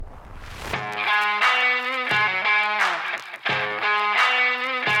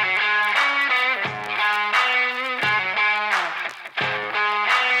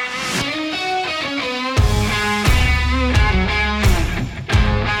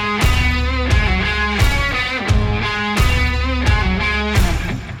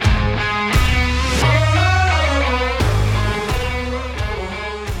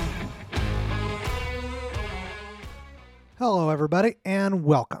everybody, and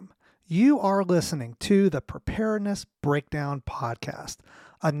welcome. You are listening to the Preparedness Breakdown Podcast,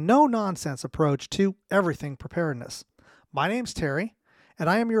 a no-nonsense approach to everything preparedness. My name's Terry, and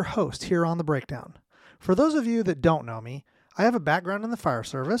I am your host here on The Breakdown. For those of you that don't know me, I have a background in the fire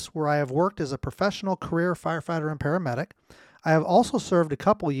service where I have worked as a professional career firefighter and paramedic. I have also served a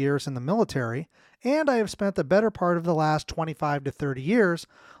couple years in the military, and I have spent the better part of the last 25 to 30 years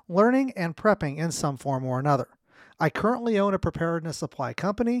learning and prepping in some form or another. I currently own a preparedness supply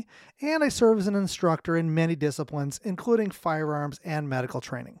company, and I serve as an instructor in many disciplines, including firearms and medical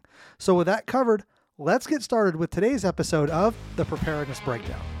training. So with that covered, let's get started with today's episode of the Preparedness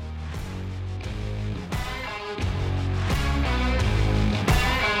Breakdown.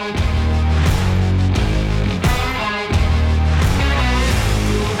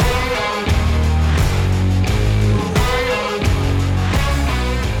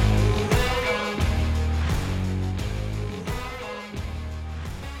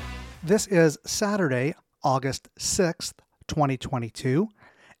 This is Saturday, August 6th, 2022,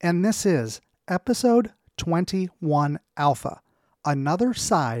 and this is episode 21 Alpha, another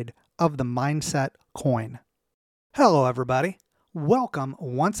side of the mindset coin. Hello, everybody. Welcome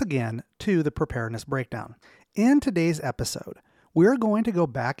once again to the Preparedness Breakdown. In today's episode, we're going to go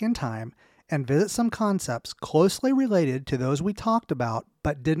back in time and visit some concepts closely related to those we talked about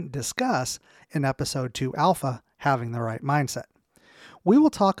but didn't discuss in episode 2 Alpha, having the right mindset. We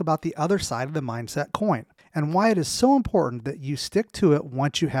will talk about the other side of the mindset coin and why it is so important that you stick to it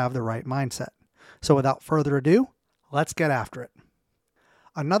once you have the right mindset. So without further ado, let's get after it.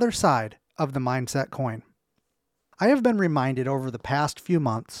 Another side of the mindset coin. I have been reminded over the past few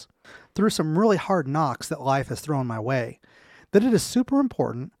months, through some really hard knocks that life has thrown my way, that it is super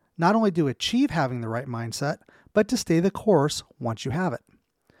important not only to achieve having the right mindset, but to stay the course once you have it.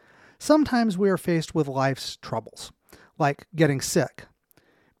 Sometimes we are faced with life's troubles, like getting sick,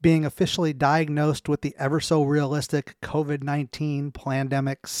 being officially diagnosed with the ever so realistic COVID-19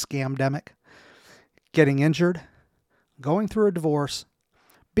 plandemic scamdemic, getting injured, going through a divorce,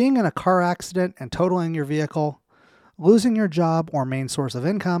 being in a car accident and totaling your vehicle, losing your job or main source of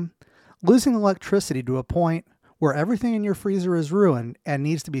income, losing electricity to a point where everything in your freezer is ruined and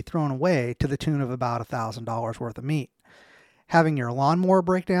needs to be thrown away to the tune of about $1,000 worth of meat, having your lawnmower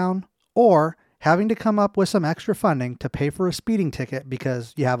break down, or having to come up with some extra funding to pay for a speeding ticket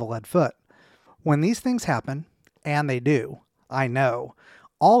because you have a lead foot. When these things happen, and they do, I know,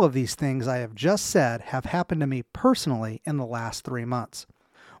 all of these things I have just said have happened to me personally in the last 3 months.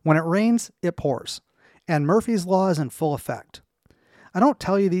 When it rains, it pours, and Murphy's Law is in full effect. I don't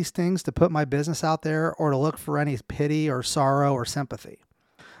tell you these things to put my business out there or to look for any pity or sorrow or sympathy,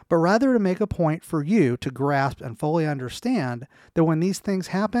 but rather to make a point for you to grasp and fully understand that when these things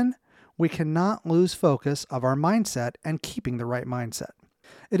happen, we cannot lose focus of our mindset and keeping the right mindset.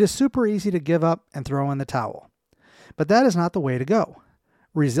 It is super easy to give up and throw in the towel, but that is not the way to go.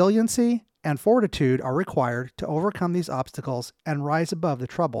 Resiliency and fortitude are required to overcome these obstacles and rise above the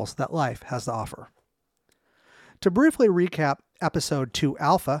troubles that life has to offer. To briefly recap episode 2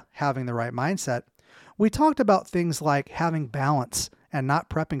 Alpha, having the right mindset, we talked about things like having balance and not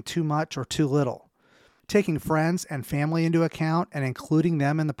prepping too much or too little, taking friends and family into account and including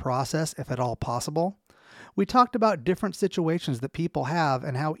them in the process if at all possible. We talked about different situations that people have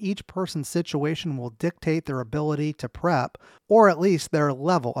and how each person's situation will dictate their ability to prep, or at least their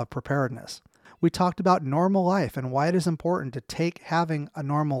level of preparedness. We talked about normal life and why it is important to take having a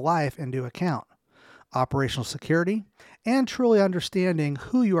normal life into account, operational security, and truly understanding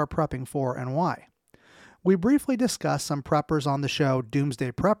who you are prepping for and why. We briefly discussed some preppers on the show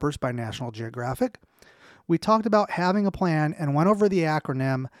Doomsday Preppers by National Geographic. We talked about having a plan and went over the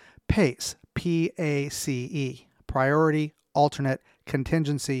acronym PACE, P-A-C-E, Priority, Alternate,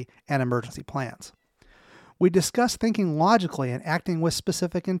 Contingency, and Emergency Plans. We discussed thinking logically and acting with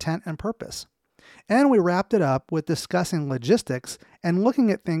specific intent and purpose. And we wrapped it up with discussing logistics and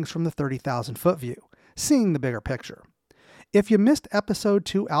looking at things from the 30,000-foot view, seeing the bigger picture. If you missed episode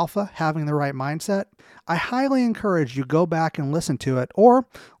 2 Alpha, having the right mindset, I highly encourage you go back and listen to it, or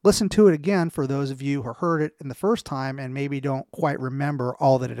listen to it again for those of you who heard it in the first time and maybe don't quite remember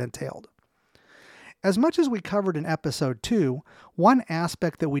all that it entailed. As much as we covered in episode 2, one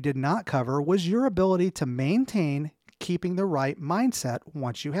aspect that we did not cover was your ability to maintain keeping the right mindset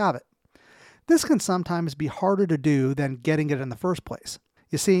once you have it. This can sometimes be harder to do than getting it in the first place.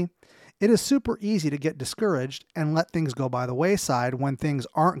 You see, it is super easy to get discouraged and let things go by the wayside when things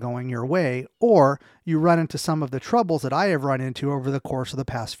aren't going your way, or you run into some of the troubles that I have run into over the course of the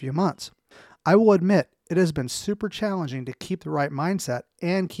past few months. I will admit, it has been super challenging to keep the right mindset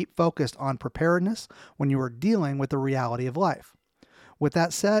and keep focused on preparedness when you are dealing with the reality of life. With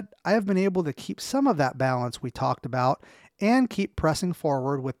that said, I have been able to keep some of that balance we talked about and keep pressing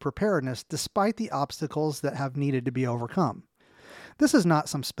forward with preparedness despite the obstacles that have needed to be overcome. This is not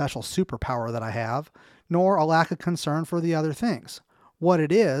some special superpower that I have, nor a lack of concern for the other things. What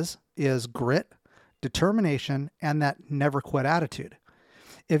it is grit, determination, and that never quit attitude.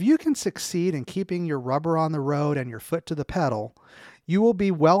 If you can succeed in keeping your rubber on the road and your foot to the pedal, you will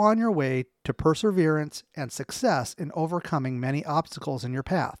be well on your way to perseverance and success in overcoming many obstacles in your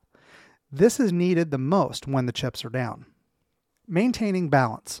path. This is needed the most when the chips are down. Maintaining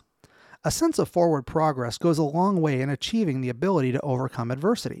balance. A sense of forward progress goes a long way in achieving the ability to overcome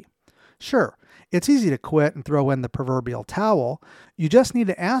adversity. Sure, it's easy to quit and throw in the proverbial towel. You just need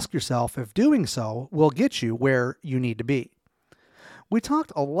to ask yourself if doing so will get you where you need to be. We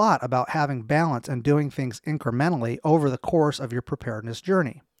talked a lot about having balance and doing things incrementally over the course of your preparedness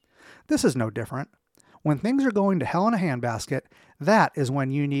journey. This is no different. When things are going to hell in a handbasket, that is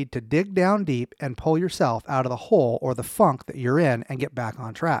when you need to dig down deep and pull yourself out of the hole or the funk that you're in and get back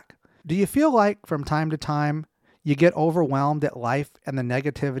on track. Do you feel like from time to time you get overwhelmed at life and the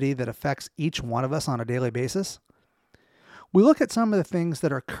negativity that affects each one of us on a daily basis? We look at some of the things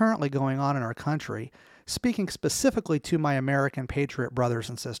that are currently going on in our country, speaking specifically to my American patriot brothers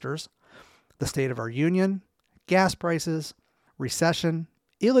and sisters, the state of our union, gas prices, recession,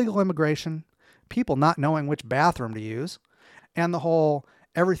 illegal immigration, people not knowing which bathroom to use, and the whole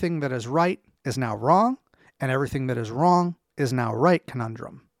everything that is right is now wrong, and everything that is wrong is now right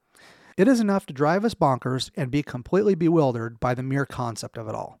conundrum. It is enough to drive us bonkers and be completely bewildered by the mere concept of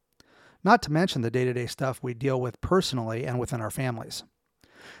it all. Not to mention the day-to-day stuff we deal with personally and within our families.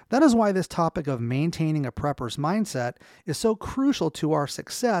 That is why this topic of maintaining a prepper's mindset is so crucial to our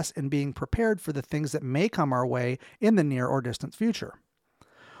success in being prepared for the things that may come our way in the near or distant future.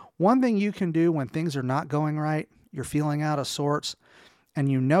 One thing you can do when things are not going right, you're feeling out of sorts,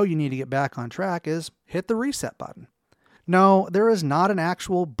 and you know you need to get back on track is hit the reset button. No, there is not an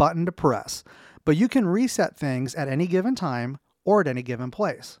actual button to press, but you can reset things at any given time or at any given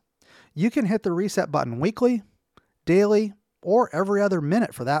place. You can hit the reset button weekly, daily, or every other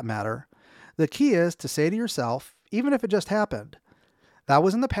minute for that matter. The key is to say to yourself, even if it just happened, that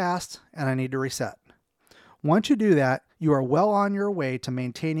was in the past and I need to reset. Once you do that, you are well on your way to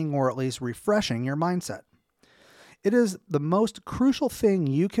maintaining or at least refreshing your mindset. It is the most crucial thing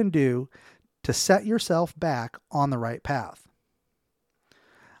you can do to set yourself back on the right path.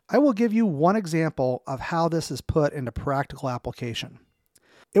 I will give you one example of how this is put into practical application.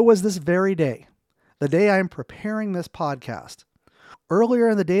 It was this very day, the day I am preparing this podcast. Earlier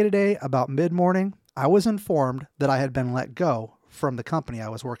in the day today, about mid-morning, I was informed that I had been let go from the company I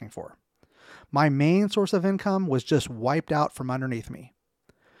was working for. My main source of income was just wiped out from underneath me.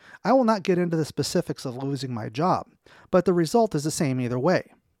 I will not get into the specifics of losing my job, but the result is the same either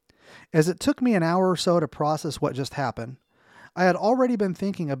way. As it took me an hour or so to process what just happened, I had already been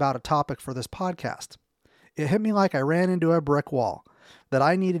thinking about a topic for this podcast. It hit me like I ran into a brick wall, that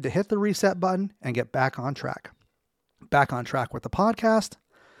I needed to hit the reset button and get back on track. Back on track with the podcast,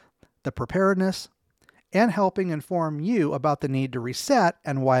 the preparedness, and helping inform you about the need to reset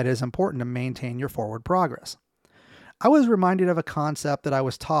and why it is important to maintain your forward progress. I was reminded of a concept that I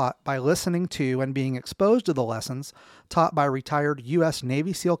was taught by listening to and being exposed to the lessons taught by retired U.S.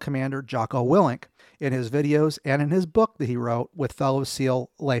 Navy SEAL Commander Jocko Willink in his videos and in his book that he wrote with fellow SEAL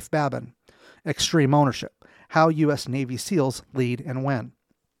Leif Babin, Extreme Ownership: How U.S. Navy SEALs Lead and Win.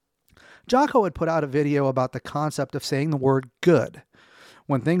 Jocko had put out a video about the concept of saying the word good.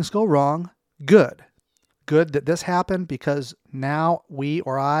 When things go wrong, good. Good that this happened because now we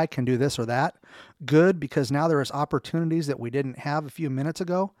or I can do this or that. Good because now there is opportunities that we didn't have a few minutes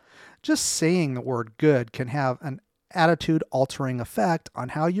ago. Just saying the word good can have an attitude-altering effect on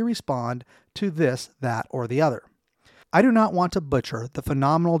how you respond to this, that, or the other. I do not want to butcher the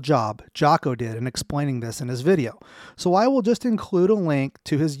phenomenal job Jocko did in explaining this in his video, so I will just include a link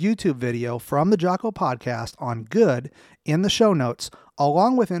to his YouTube video from the Jocko podcast on good in the show notes,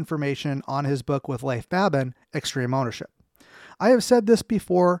 along with information on his book with Leif Babin, Extreme Ownership. I have said this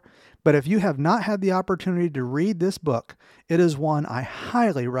before, but if you have not had the opportunity to read this book, it is one I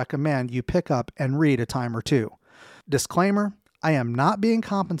highly recommend you pick up and read a time or two. Disclaimer: I am not being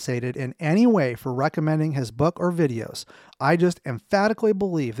compensated in any way for recommending his book or videos. I just emphatically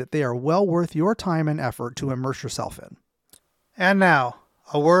believe that they are well worth your time and effort to immerse yourself in. And now,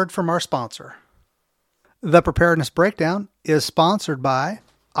 a word from our sponsor. The Preparedness Breakdown is sponsored by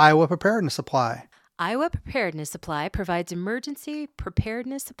Iowa Preparedness Supply. Iowa Preparedness Supply provides emergency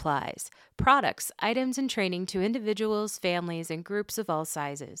preparedness supplies, products, items, and training to individuals, families, and groups of all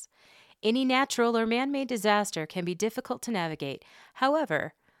sizes. Any natural or man-made disaster can be difficult to navigate.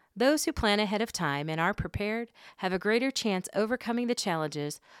 However, those who plan ahead of time and are prepared have a greater chance overcoming the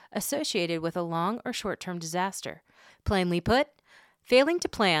challenges associated with a long or short-term disaster. Plainly put, failing to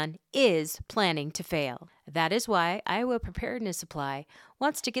plan is planning to fail. That is why Iowa Preparedness Supply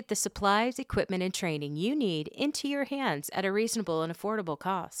wants to get the supplies, equipment, and training you need into your hands at a reasonable and affordable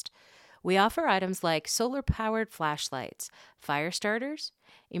cost. We offer items like solar-powered flashlights, fire starters,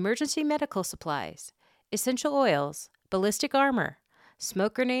 emergency medical supplies, essential oils, ballistic armor,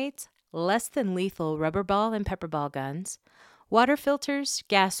 smoke grenades, less than lethal rubber ball and pepper ball guns, water filters,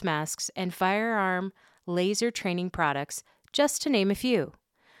 gas masks, and firearm laser training products, just to name a few.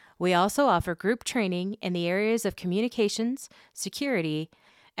 We also offer group training in the areas of communications, security,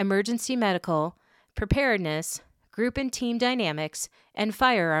 emergency medical, preparedness, group and team dynamics, and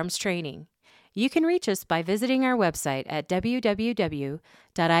firearms training. You can reach us by visiting our website at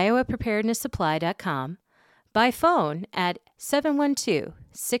www.iowapreparednesssupply.com, by phone at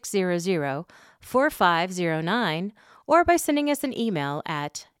 712-600-4509, or by sending us an email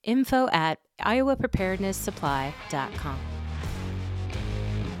at info@iowapreparednesssupply.com.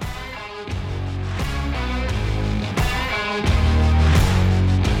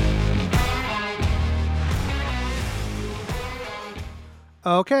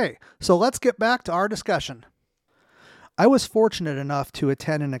 Okay, so let's get back to our discussion. I was fortunate enough to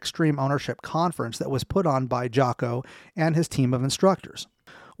attend an extreme ownership conference that was put on by Jocko and his team of instructors.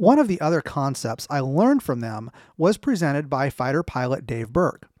 One of the other concepts I learned from them was presented by fighter pilot Dave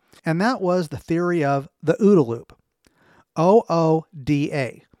Berg, and that was the theory of the OODA loop.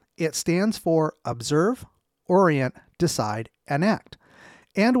 OODA. It stands for Observe, Orient, Decide, and Act,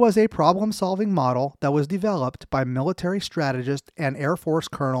 and was a problem-solving model that was developed by military strategist and Air Force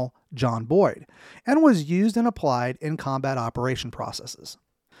Colonel John Boyd, and was used and applied in combat operation processes.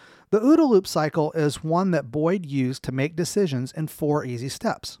 The OODA loop cycle is one that Boyd used to make decisions in 4 easy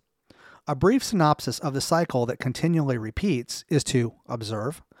steps. A brief synopsis of the cycle that continually repeats is to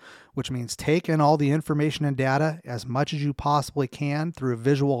observe, which means take in all the information and data as much as you possibly can through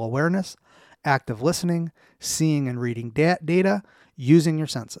visual awareness, active listening, seeing and reading data, using your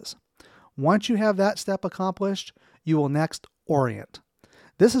senses. Once you have that step accomplished, you will next orient.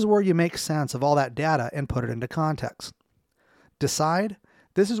 This is where you make sense of all that data and put it into context. Decide.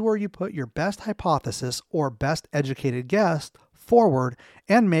 This is where you put your best hypothesis or best educated guess forward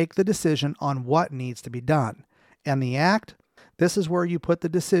and make the decision on what needs to be done. And the act. This is where you put the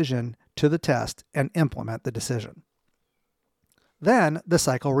decision to the test and implement the decision. Then the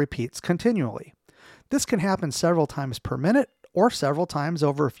cycle repeats continually. This can happen several times per minute or several times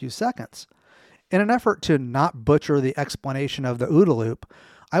over a few seconds. In an effort to not butcher the explanation of the OODA loop,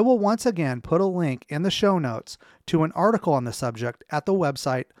 I will once again put a link in the show notes to an article on the subject at the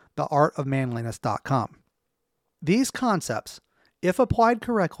website theartofmanliness.com. These concepts, if applied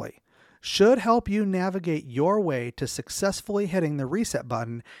correctly, should help you navigate your way to successfully hitting the reset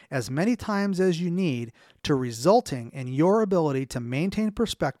button as many times as you need to resulting in your ability to maintain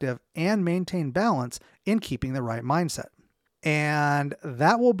perspective and maintain balance in keeping the right mindset. And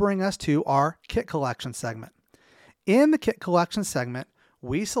that will bring us to our kit collection segment. In the kit collection segment,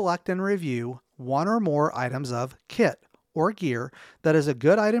 we select and review one or more items of kit or gear that is a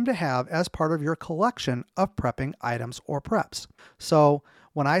good item to have as part of your collection of prepping items or preps. So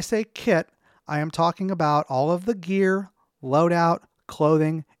when I say kit, I am talking about all of the gear, loadout,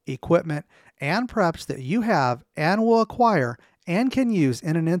 clothing, equipment, and preps that you have and will acquire and can use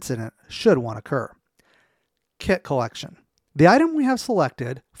in an incident should one occur. Kit collection. The item we have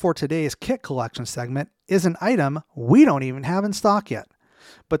selected for today's kit collection segment is an item we don't even have in stock yet,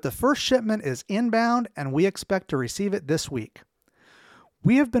 but the first shipment is inbound and we expect to receive it this week.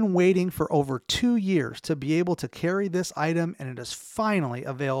 We have been waiting for over 2 years to be able to carry this item, and it is finally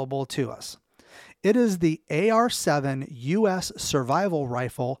available to us. It is the AR-7 U.S. Survival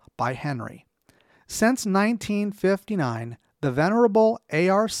Rifle by Henry. Since 1959, the venerable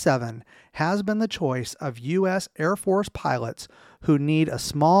AR-7 has been the choice of U.S. Air Force pilots who need a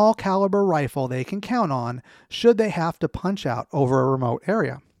small caliber rifle they can count on should they have to punch out over a remote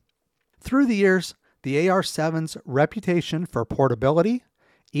area. Through the years, the AR-7's reputation for portability,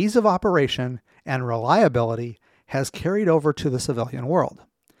 ease of operation, and reliability has carried over to the civilian world.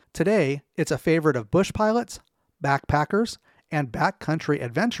 Today, it's a favorite of bush pilots, backpackers, and backcountry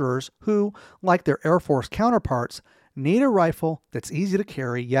adventurers who, like their Air Force counterparts, need a rifle that's easy to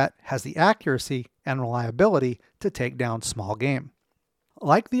carry yet has the accuracy and reliability to take down small game.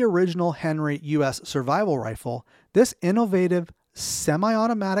 Like the original Henry U.S. Survival Rifle, this innovative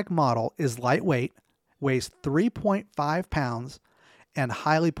semi-automatic model is lightweight, weighs 3.5 pounds, and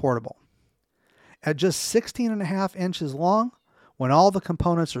highly portable. At just 16.5 inches long, when all the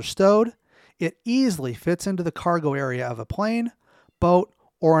components are stowed, it easily fits into the cargo area of a plane, boat,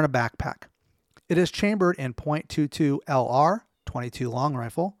 or in a backpack. It is chambered in .22 LR, 22 long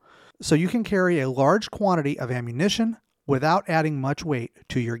rifle, so you can carry a large quantity of ammunition without adding much weight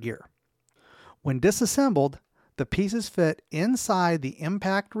to your gear. When disassembled, the pieces fit inside the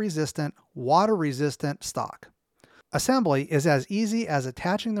impact-resistant, water-resistant stock. Assembly is as easy as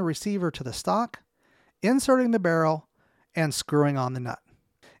attaching the receiver to the stock, inserting the barrel, and screwing on the nut.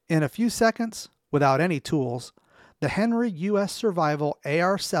 In a few seconds, without any tools, the Henry U.S. Survival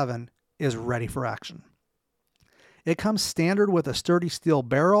AR-7 is ready for action. It comes standard with a sturdy steel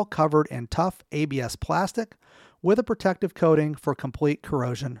barrel covered in tough ABS plastic with a protective coating for complete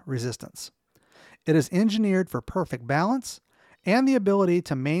corrosion resistance. It is engineered for perfect balance and the ability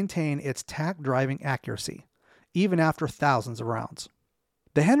to maintain its tack driving accuracy, even after thousands of rounds.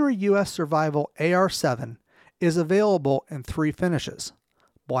 The Henry U.S. Survival AR-7 is available in 3 finishes: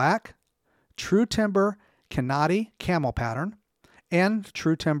 black, True Timber Kanati camel pattern, and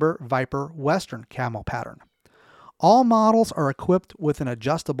True Timber Viper Western camel pattern. All models are equipped with an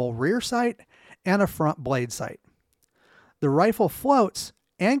adjustable rear sight and a front blade sight. The rifle floats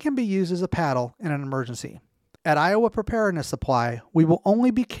and can be used as a paddle in an emergency. At Iowa Preparedness Supply, we will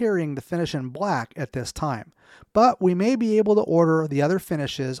only be carrying the finish in black at this time, but we may be able to order the other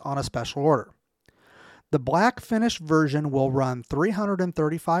finishes on a special order. The black finish version will run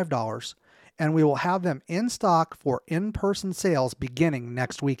 $335, and we will have them in stock for in-person sales beginning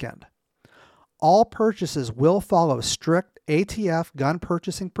next weekend. All purchases will follow strict ATF gun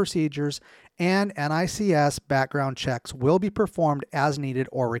purchasing procedures, and NICS background checks will be performed as needed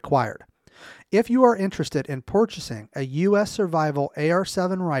or required. If you are interested in purchasing a U.S. Survival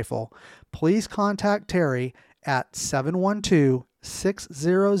AR-7 rifle, please contact Terry at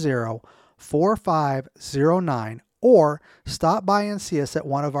 712-600-4509 or stop by and see us at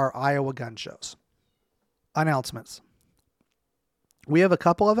one of our Iowa gun shows. Announcements. We have a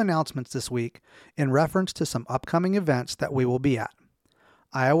couple of announcements this week in reference to some upcoming events that we will be at.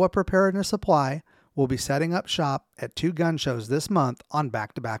 Iowa Preparedness Supply will be setting up shop at 2 gun shows this month on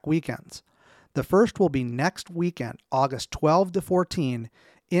back-to-back weekends. The first will be next weekend, August 12 to 14,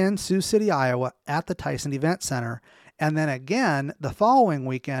 in Sioux City, Iowa at the Tyson Event Center, and then again the following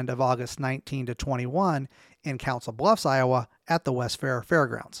weekend of August 19 to 21 in Council Bluffs, Iowa at the West Fair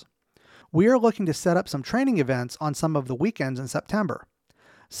Fairgrounds. We are looking to set up some training events on some of the weekends in September.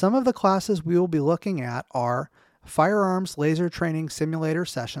 Some of the classes we will be looking at are firearms laser training simulator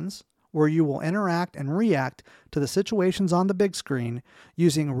sessions, where you will interact and react to the situations on the big screen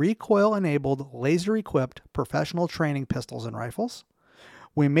using recoil-enabled, laser-equipped professional training pistols and rifles.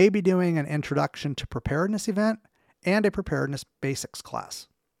 We may be doing an introduction to preparedness event and a preparedness basics class.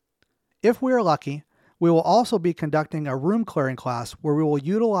 If we are lucky, we will also be conducting a room clearing class where we will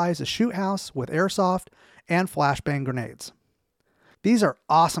utilize a shoot house with airsoft and flashbang grenades. These are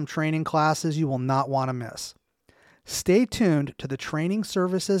awesome training classes you will not want to miss. Stay tuned to the Training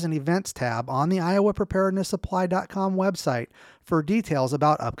Services and Events tab on the iowapreparednesssupply.com website for details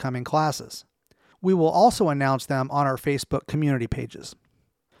about upcoming classes. We will also announce them on our Facebook community pages.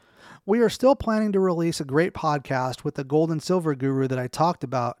 We are still planning to release a great podcast with the gold and silver guru that I talked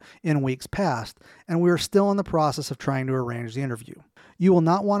about in weeks past, and we are still in the process of trying to arrange the interview. You will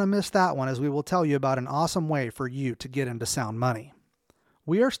not want to miss that one, as we will tell you about an awesome way for you to get into sound money.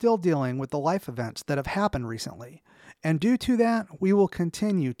 We are still dealing with the life events that have happened recently, and due to that, we will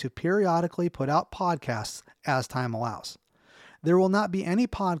continue to periodically put out podcasts as time allows. There will not be any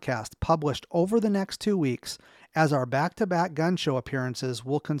podcast published over the next 2 weeks, as our back-to-back gun show appearances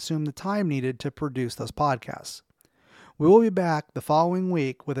will consume the time needed to produce those podcasts. We will be back the following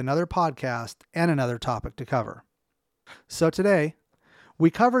week with another podcast and another topic to cover. So today, we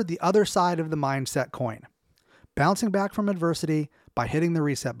covered the other side of the mindset coin, bouncing back from adversity by hitting the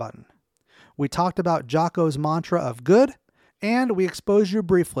reset button. We talked about Jocko's mantra of good, and we exposed you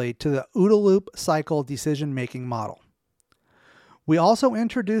briefly to the OODA loop cycle decision-making model. We also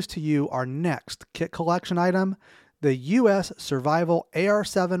introduced to you our next kit collection item, the U.S. Survival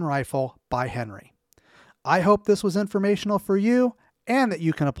AR-7 rifle by Henry. I hope this was informational for you and that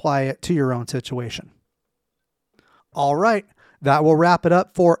you can apply it to your own situation. All right, that will wrap it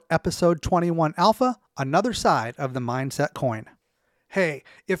up for episode 21 Alpha, another side of the mindset coin. Hey,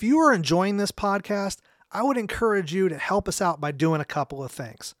 if you are enjoying this podcast, I would encourage you to help us out by doing a couple of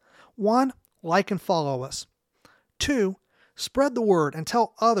things. 1, like and follow us. 2, spread the word and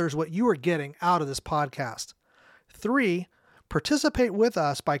tell others what you are getting out of this podcast. 3, Participate with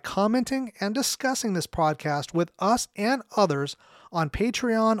us by commenting and discussing this podcast with us and others on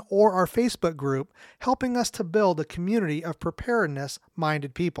Patreon or our Facebook group, helping us to build a community of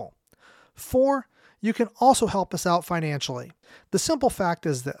preparedness-minded people. 4, you can also help us out financially. The simple fact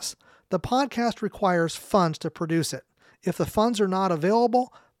is this: the podcast requires funds to produce it. If the funds are not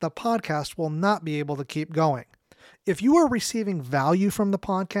available, the podcast will not be able to keep going. If you are receiving value from the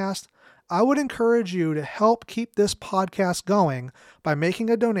podcast, I would encourage you to help keep this podcast going by making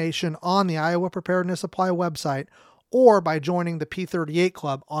a donation on the Iowa Preparedness Supply website or by joining the P38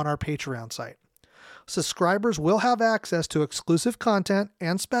 Club on our Patreon site. Subscribers will have access to exclusive content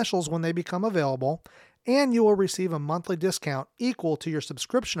and specials when they become available, and you will receive a monthly discount equal to your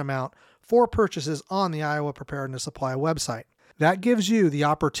subscription amount for purchases on the Iowa Preparedness Supply website. That gives you the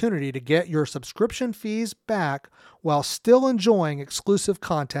opportunity to get your subscription fees back while still enjoying exclusive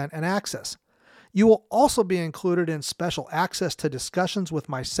content and access. You will also be included in special access to discussions with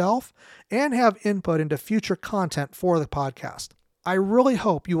myself and have input into future content for the podcast. I really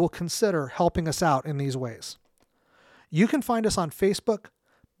hope you will consider helping us out in these ways. You can find us on Facebook,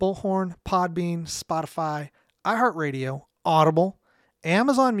 Bullhorn, Podbean, Spotify, iHeartRadio, Audible,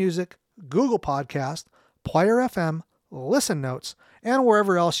 Amazon Music, Google Podcast, Player FM, Listen Notes, and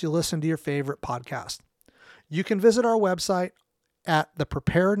wherever else you listen to your favorite podcast. You can visit our website at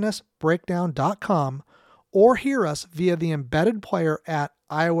thepreparednessbreakdown.com or hear us via the embedded player at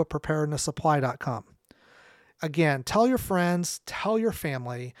iowapreparednesssupply.com. Again, tell your friends, tell your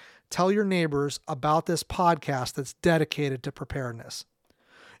family, tell your neighbors about this podcast that's dedicated to preparedness.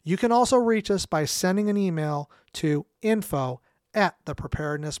 You can also reach us by sending an email to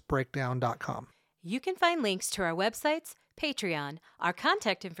info@thepreparednessbreakdown.com. You can find links to our websites, Patreon, our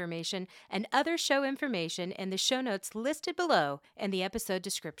contact information, and other show information in the show notes listed below in the episode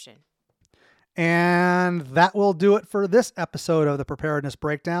description. And that will do it for this episode of the Preparedness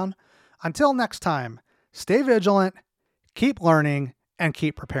Breakdown. Until next time, stay vigilant, keep learning, and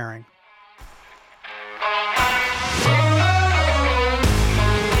keep preparing.